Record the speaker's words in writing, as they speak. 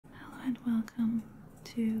and welcome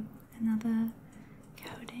to another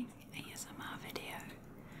coding ASMR video,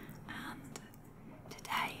 and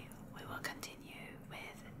today we will continue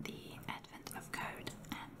with the advent of code.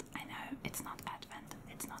 And I know it's not advent,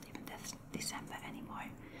 it's not even December anymore,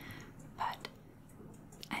 but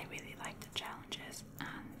I really like the challenges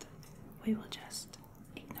and we will just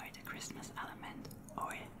ignore the Christmas element,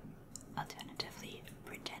 or alternatively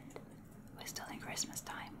pretend we're still in Christmas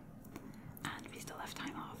time and we still have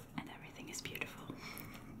time off and everything is beautiful.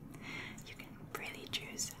 You can really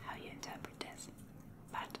choose how you interpret this,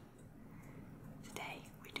 but today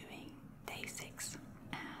we're doing day 6,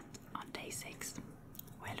 and on day 6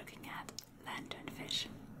 we're looking at lanternfish.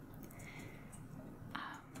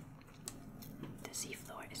 The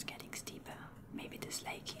seafloor is getting steeper. Maybe this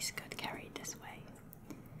lake is good carried this way.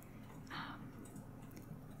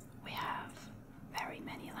 We have very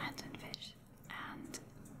many lanternfish, and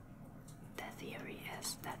the theory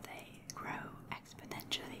is that they grow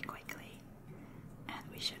exponentially quickly and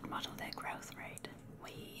we should model their growth rate.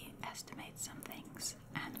 We estimate some things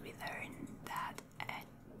and we learn that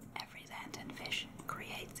every lanternfish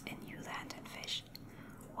creates a new lanternfish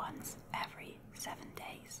once every 7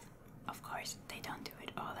 days. Of course, they don't do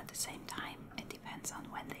it all at the same time. It depends on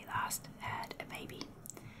when they last had a baby.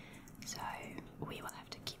 So we will have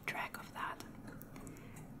to keep track of that.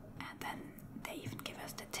 And then they even give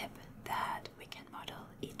us the tip that we can model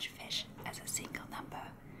each fish as a single number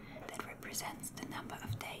that represents the number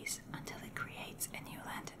of days until it creates a new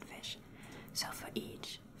lanternfish. So for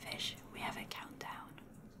each fish we have a countdown,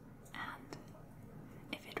 and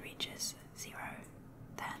if it reaches 0,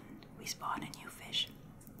 then we spawn a new fish.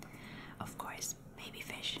 Of course, baby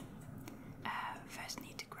fish first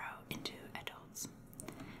need to grow into adults,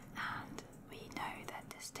 and we know that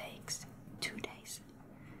this takes 2 days.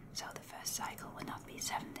 So the first cycle will not be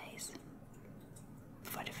 7 days.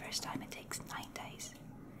 For the first time it takes 9 days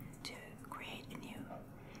to create a new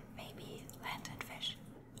baby lanternfish.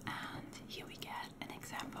 And here we get an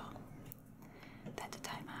example that the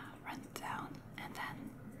timer runs down and then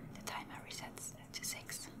the timer resets to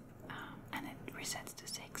 6. And it resets to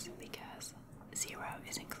 6 because 0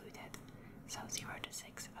 is included. So 0 to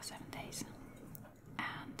 6 are 7 days.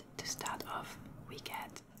 And to start off, we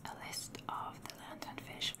get a list of the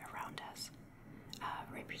lanternfish around us,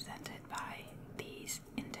 represented by these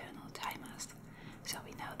internal timers. So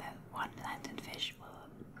we know that one lanternfish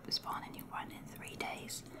will spawn a new one in 3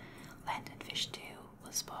 days, lanternfish 2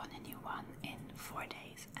 will spawn a new one in 4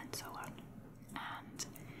 days, and so on. And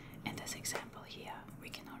in this example here, we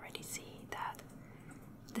can already see that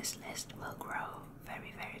this list will grow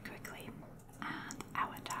very, very quickly. And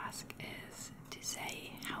our task is to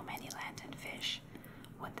say how many lanternfish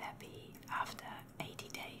would there be after 80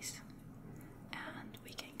 days. And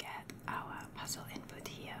we can get our puzzle input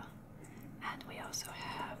here. And we also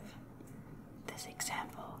have this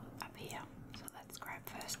example up here. So let's grab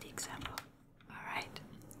first the example. Alright,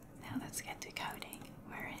 now let's get to coding.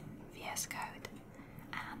 We're in VS Code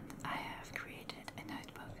and I have created a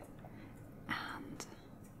notebook. And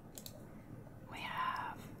we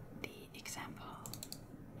have the example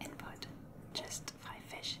input, just 5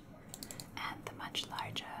 fish, and the much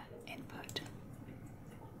larger input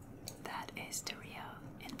that is the real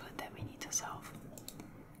input that we need to solve.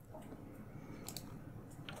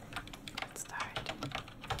 Let's start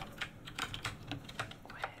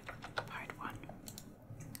with part 1.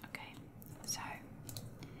 Okay, so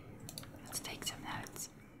let's take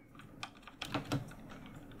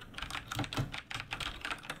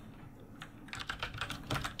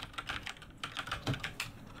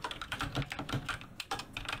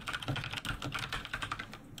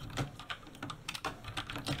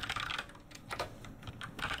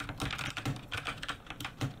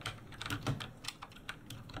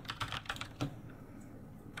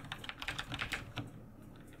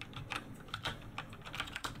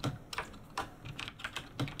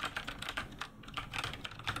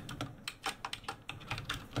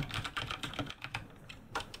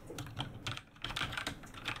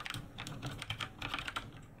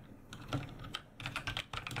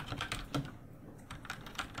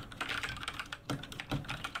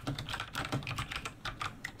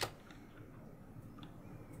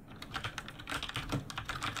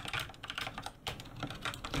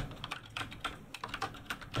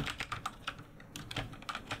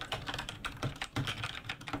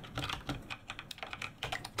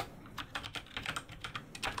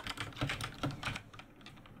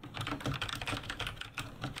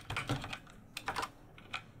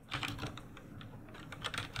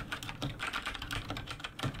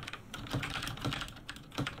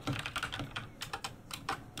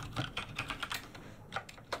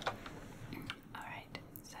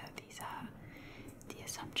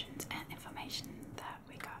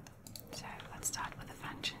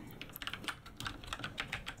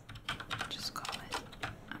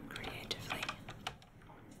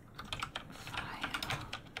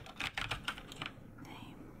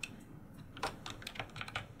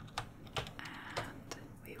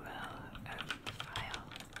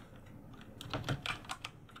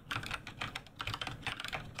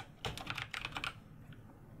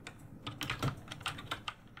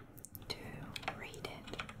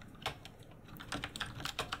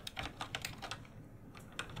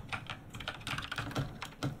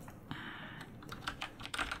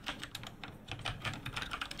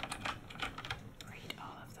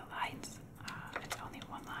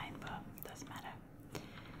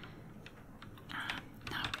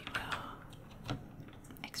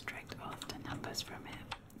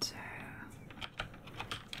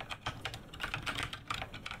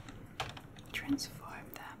transform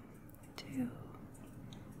them to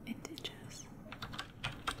integers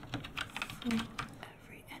for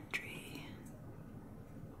every entry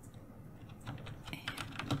in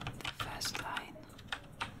the first line.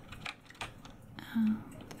 And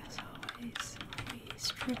as always, we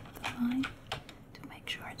strip the line to make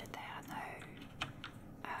sure that there are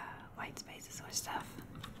no white spaces or stuff,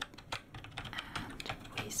 and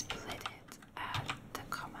we split it at the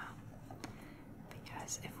comma,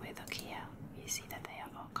 because if we look here, you see that they are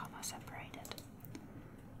all comma separated,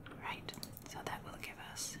 right? So that will give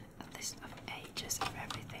us a list of ages of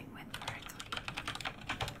everything when correctly,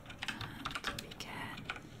 and we can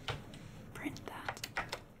print that.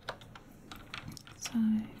 So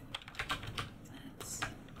let's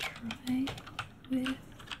try with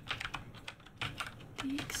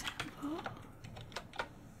the example.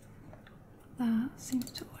 That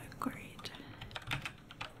seems to work great.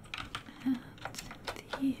 And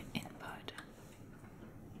the input,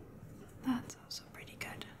 that's also pretty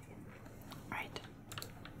good, right?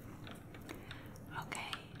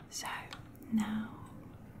 Okay, so now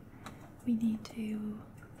we need to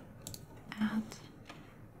add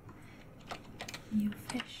new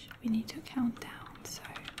fish. We need to count down, so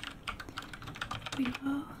we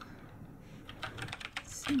will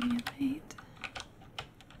simulate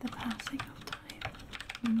the passing of time.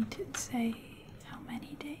 We need to say how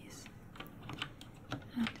many days,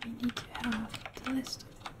 and we need to have the list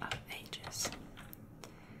of ages.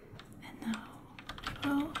 And now we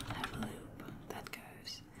will have a loop that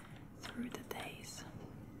goes through the days.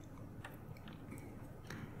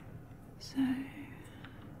 So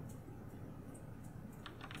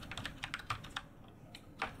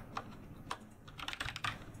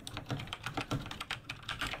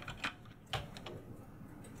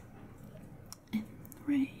in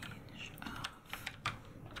range of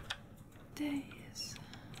days,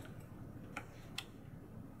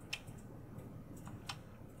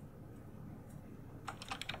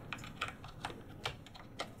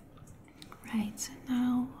 right, so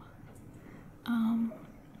now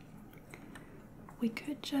we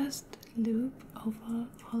could just loop over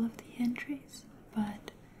all of the entries,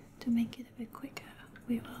 but to make it a bit quicker,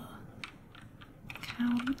 we will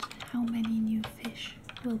count how many new fish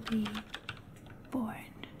will be born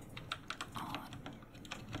on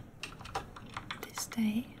this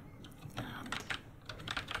day, and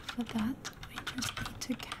for that we just need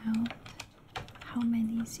to count how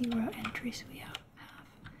many 0 entries we have.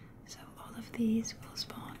 So all of these will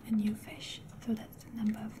spawn a new fish, so that's the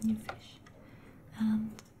number of new fish,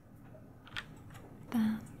 and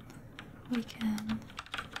then we can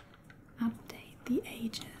update the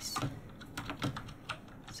ages.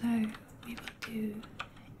 So we will do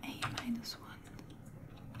a-1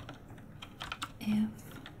 if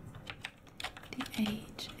the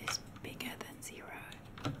age is bigger than 0,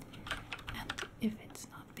 and if it's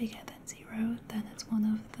not bigger than 0, then it's one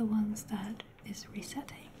of the ones that is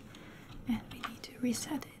resetting, and we need to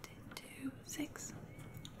reset it to 6,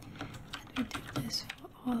 and we do this for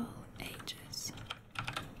all ages.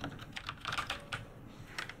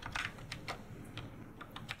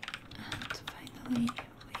 And finally,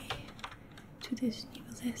 to this new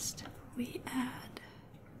list we add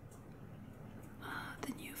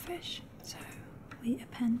the new fish. So we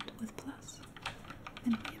append with plus,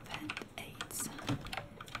 and we append 8s.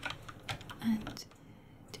 And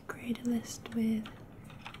to create a list with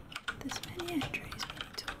this many entries, we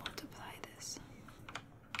need to multiply this.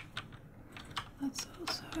 Let's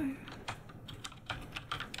also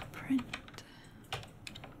print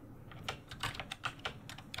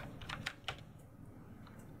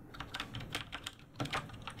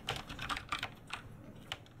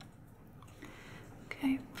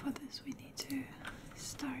okay, for this we need to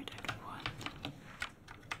start at 1.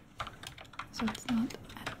 So it's not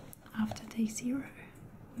after day 0.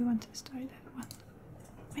 We want to start at 1.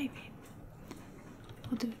 Maybe.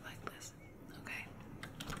 We'll do it like this. Okay.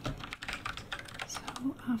 So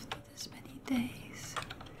after this many days,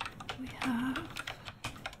 we have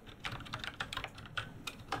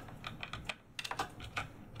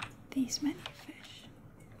these many fish.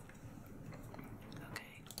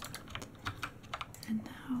 Okay. And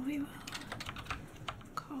now we will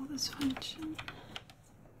call this function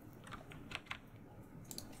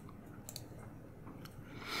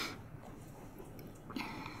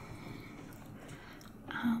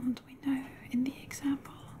and we know in the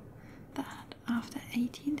example that after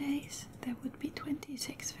 18 days there would be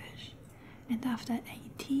 26 fish, and after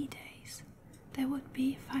 80 days there would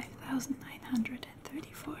be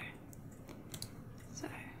 5,934. So,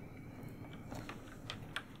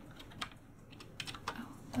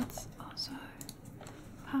 let's also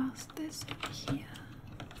pass pass this in here.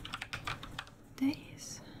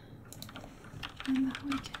 Days. And now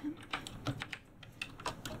we can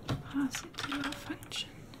pass it to our function.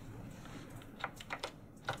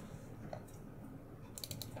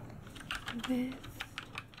 With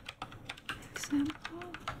example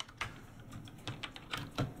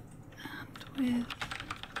and with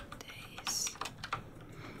days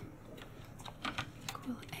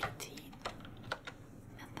equal 18,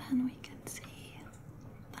 and then we can see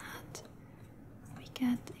that we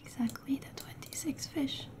get exactly the 26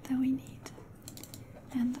 fish that we need.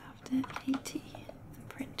 And after 80, the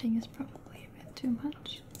printing is probably a bit too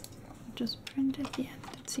much. I'll just print at the end,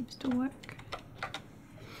 it seems to work.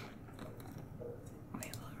 We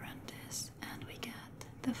will run this and we get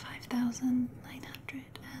the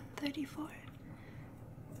 5,934.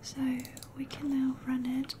 So we can now run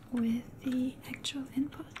it with the actual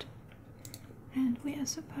input. And we are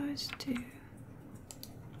supposed to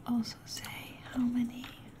also say how many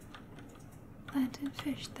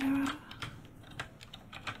lanternfish there are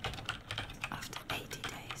after 80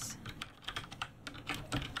 days.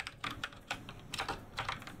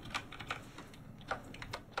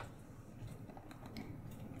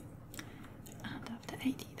 And after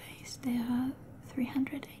 80 days there are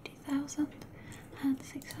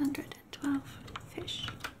 380,612 fish,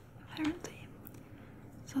 apparently.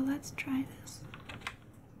 So let's try this.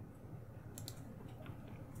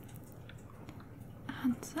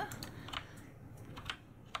 Answer,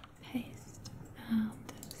 paste, and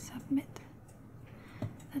submit.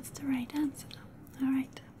 That's the right answer.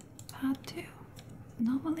 Alright, part 2.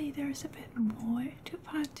 Normally there's a bit more to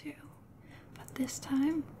part 2, but this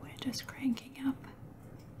time we're just cranking up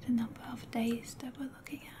the number of days that we're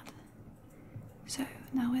looking at. So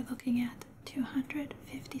now we're looking at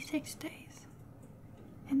 256 days.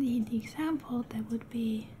 In the example that would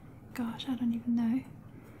be, gosh, I don't even know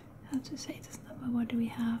how to say this number. What do we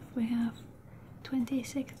have? We have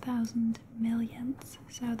 26,000 millions,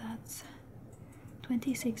 so that's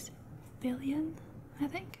 26 billion, I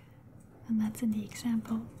think. And that's in the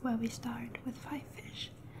example where we start with 5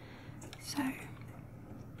 fish. So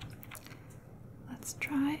let's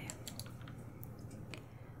try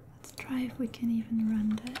if we can even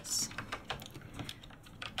run this.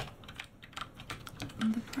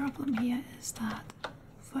 And the problem here is that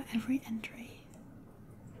for every entry,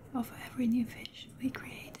 or for every new fish, we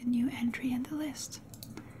create a new entry in the list.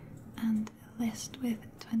 And a list with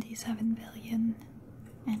 27 billion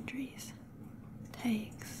entries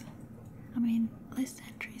takes, I mean, list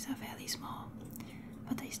entries are fairly small,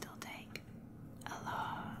 but they still take a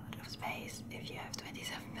lot of space if you have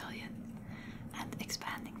 27 billion, and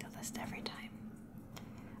expanding the list every time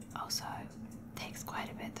also takes quite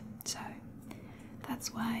a bit. So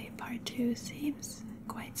that's why part 2 seems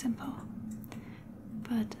quite simple.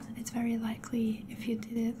 But it's very likely, if you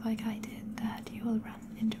did it like I did, that you will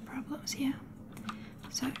run into problems here.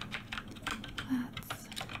 So let's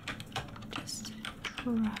just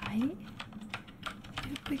try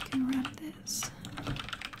if we can run this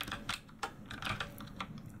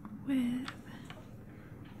with,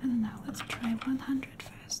 I don't know, let's try 100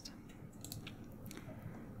 first.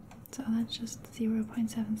 So that's just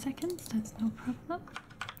 0.7 seconds, that's no problem.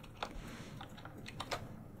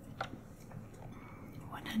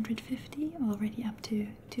 150, already up to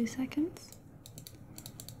 2 seconds.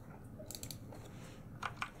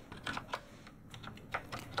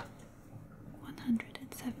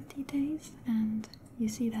 170 days, and you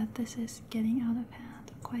see that this is getting out of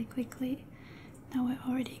hand quite quickly. Now we're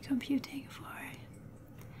already computing for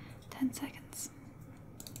 10 seconds.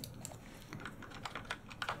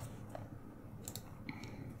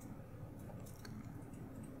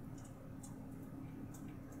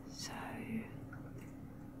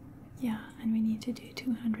 Yeah, and we need to do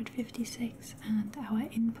 256, and our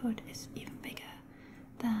input is even bigger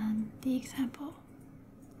than the example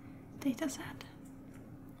dataset.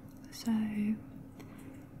 So,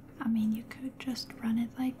 I mean, you could just run it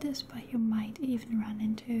like this, but you might even run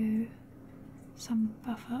into some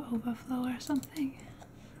buffer overflow or something.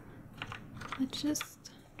 Let's just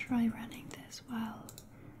try running this while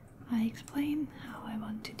I explain how I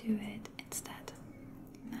want to do it instead.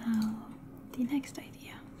 Now, the next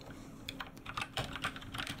idea.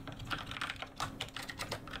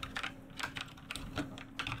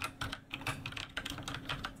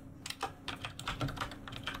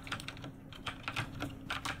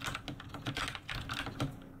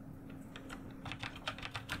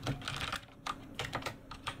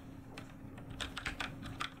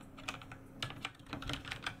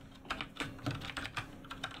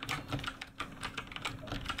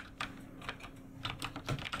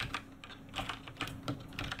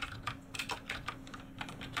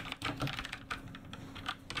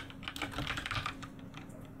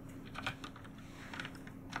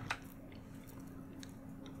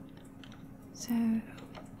 So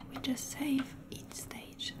we just save each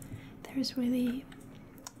stage. There's really,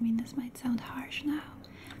 I mean, this might sound harsh now,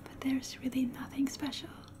 but there's really nothing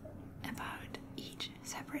special about each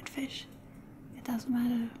separate fish. It doesn't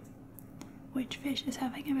matter which fish is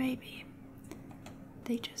having a baby.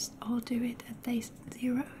 They just all do it at day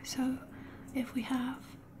 0. So if we have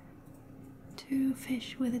 2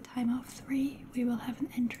 fish with a time of 3, we will have an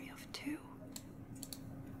entry of 2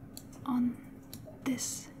 on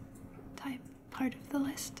this type part of the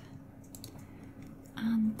list.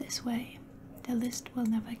 And this way the list will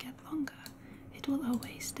never get longer. It will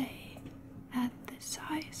always stay at this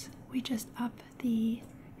size. We just up the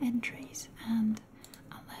entries, and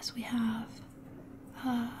unless we have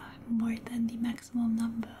more than the maximum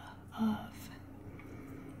number of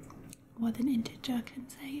what an integer can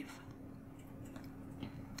save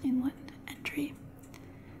in one entry,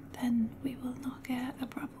 then we will not get a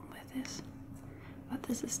problem with this. But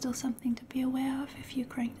this is still something to be aware of. If you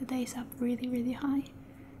crank the days up really high,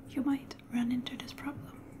 you might run into this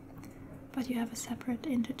problem. But you have a separate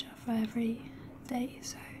integer for every day,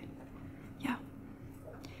 so yeah.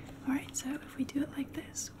 Alright, so if we do it like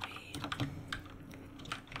this,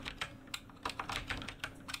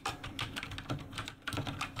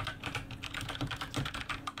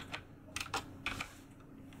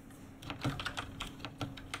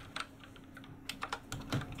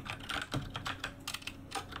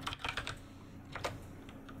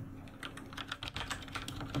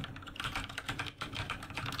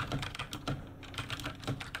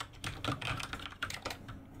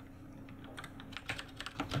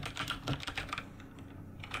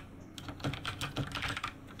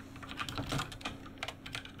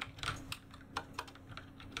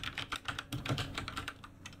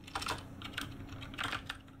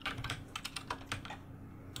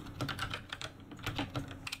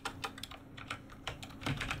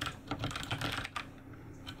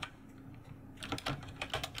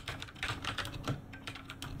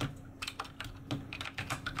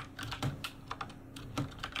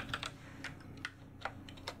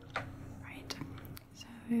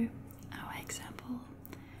 our example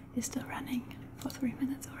is still running for 3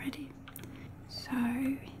 minutes already. So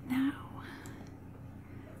now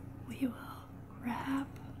we will grab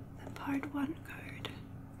the part 1 code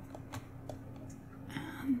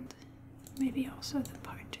and maybe also the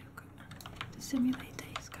part 2 code, the simulate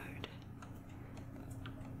days code,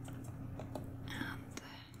 and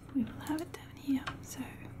we will have it down here. So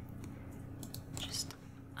just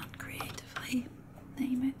uncreatively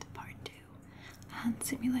name it part 2 and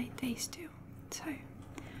simulate days 2. So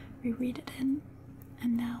we read it in,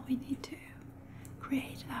 and now we need to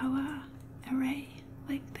create our array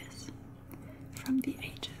like this from the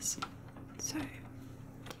ages. So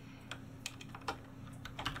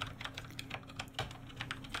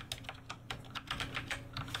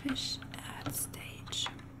fish at stage,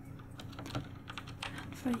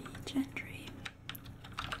 and for each entry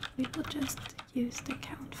we will just use the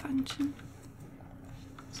count function.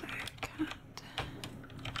 So count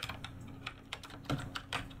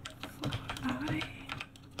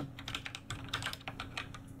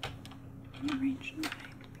I range 9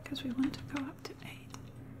 because we want to go up to 8.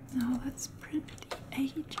 Now let's print the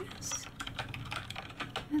ages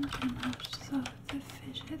and then also the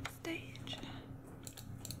fish at stage.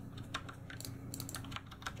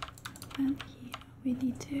 And here we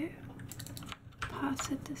need to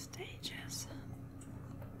pass it the stages.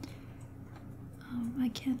 I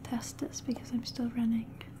can't test this because I'm still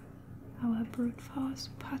running our brute force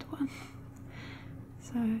part 1.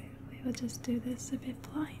 So we will just do this a bit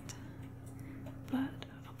blind, but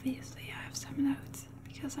obviously I have some notes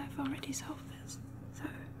because I've already solved this. So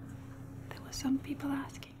there were some people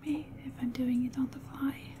asking me if I'm doing it on the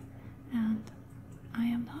fly, and I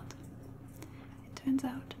am not. It turns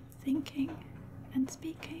out thinking and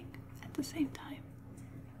speaking at the same time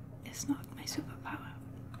is not my superpower.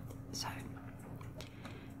 So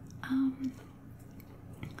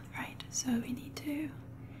right, so we need to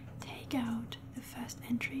take out the first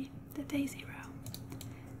entry, the day 0,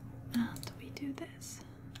 and we do this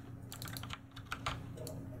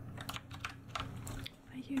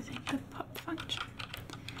by using the pop function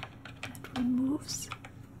that removes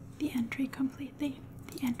the entry completely,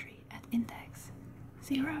 the entry at index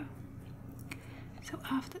 0. So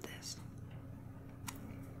after this,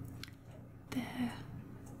 the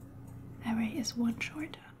array is 1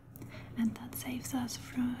 shorter, and that saves us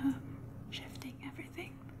from shifting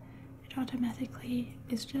everything. It automatically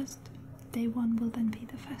is just day 1 will then be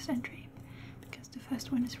the first entry because the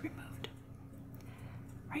first one is removed.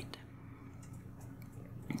 Right.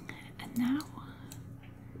 And now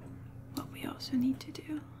what we also need to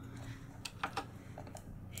do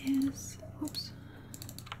is, oops,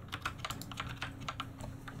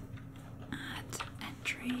 at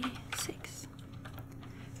entry 6,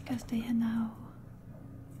 because they are now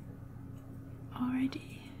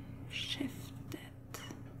already shifted.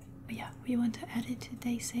 But yeah, we want to add it to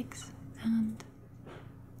day 6, and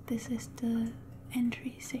this is the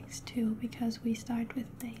entry 6 too, because we start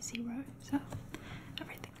with day 0, so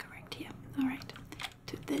everything correct here. Alright,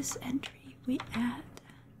 to this entry we add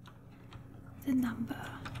the number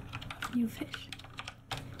of new fish,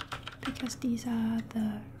 because these are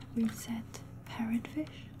the reset parent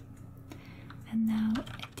fish, and now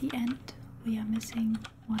at the end we are missing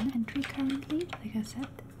one entry currently. Like I said,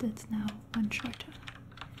 that's now one shorter,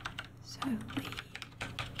 so we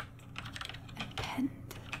append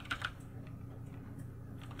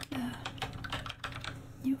the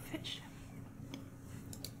new fish,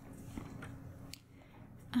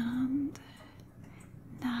 and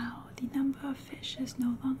now the number of fish is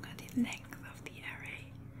no longer the length of the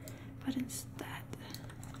array, but instead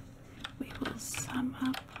we will sum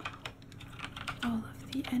up all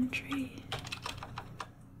of the entry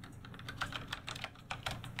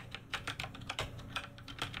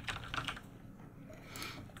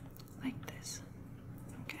like this.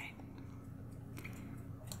 Okay.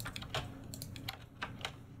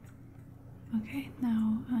 Okay,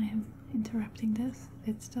 now I am interrupting this.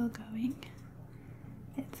 It's still going.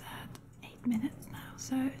 It's at 8 minutes now,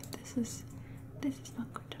 so this is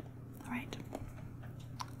not good. All right.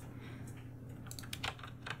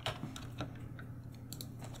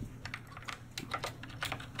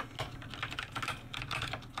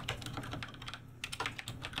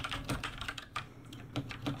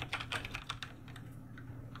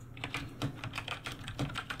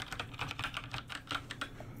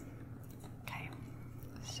 Okay,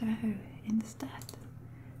 so instead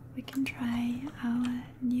we can try our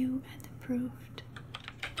new and improved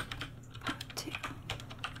part 2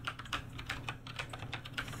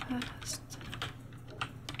 first.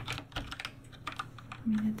 I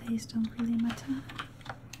mean, the days don't really matter.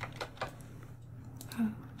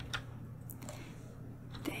 Oh,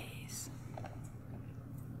 days.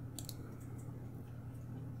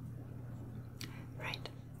 Right,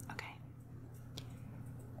 okay.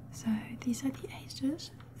 So these are the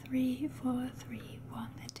ages: 3, 4, 3, 1,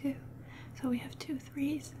 and 2. So we have 2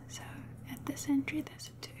 3s. So at this entry there's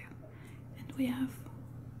a 2, and we have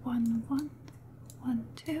 1 1, 1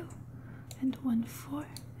 2, and 1 4,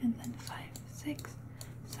 and then 5 6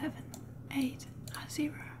 7 8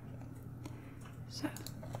 0. So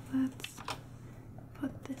let's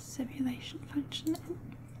put this simulation function in,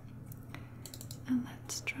 and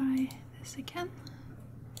let's try this again.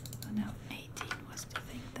 Oh no, 18 was the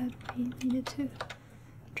thing that we needed to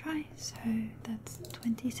try, so that's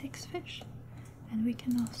 26 fish, and we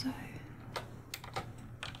can also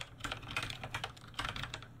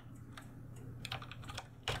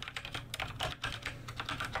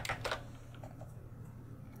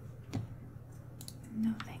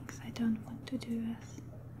no thanks, I don't want to do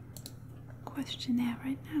a questionnaire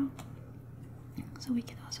right now. So we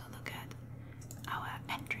can also look at our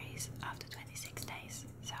entries after 26 days,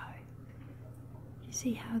 so you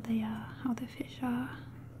see how they are, how the fish are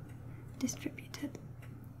distributed.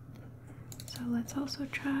 So let's also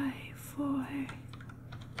try for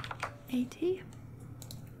 80,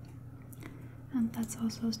 and that's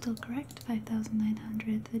also still correct,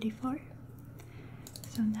 5,934.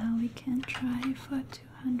 So now we can try for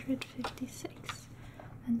 256,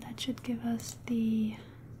 and that should give us the,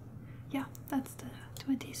 yeah, that's the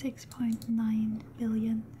 26.9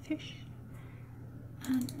 billion fish.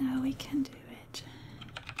 And now we can do it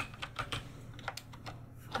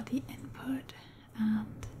for the input,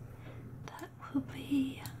 and that will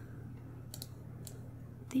be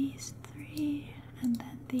these 3, and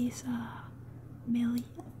then these are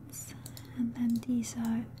millions, and then these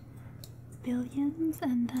are billions,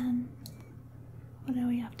 and then what are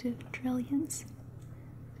we up to? Trillions.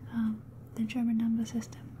 The German number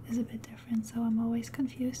system is a bit different, so I'm always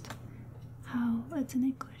confused how it's in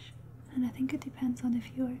English, and I think it depends on if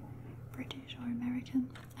you're British or American.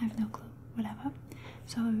 I have no clue, whatever.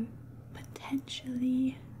 So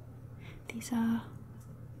potentially these are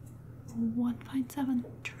 1.7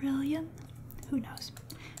 trillion, who knows.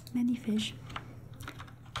 Many fish,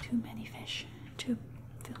 too many fish to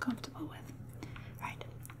feel comfortable with. Right,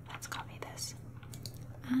 let's copy this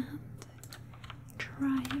and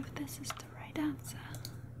try if this is the right answer.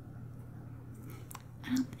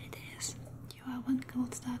 And it is. You are 1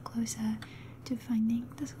 gold star closer to finding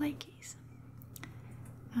the sleigh keys.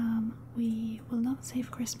 We will not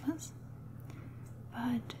save Christmas,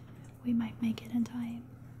 but we might make it in time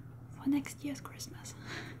for next year's Christmas.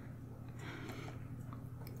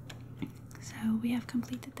 So we have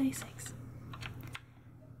completed day 6.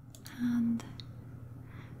 And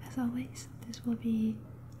as always, this will be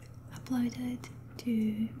uploaded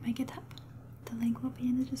to my GitHub. The link will be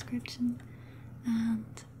in the description. And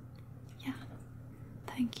yeah,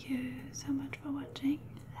 thank you so much for watching.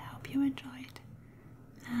 I hope you enjoyed.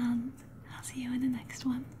 And I'll see you in the next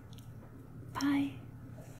one. Bye!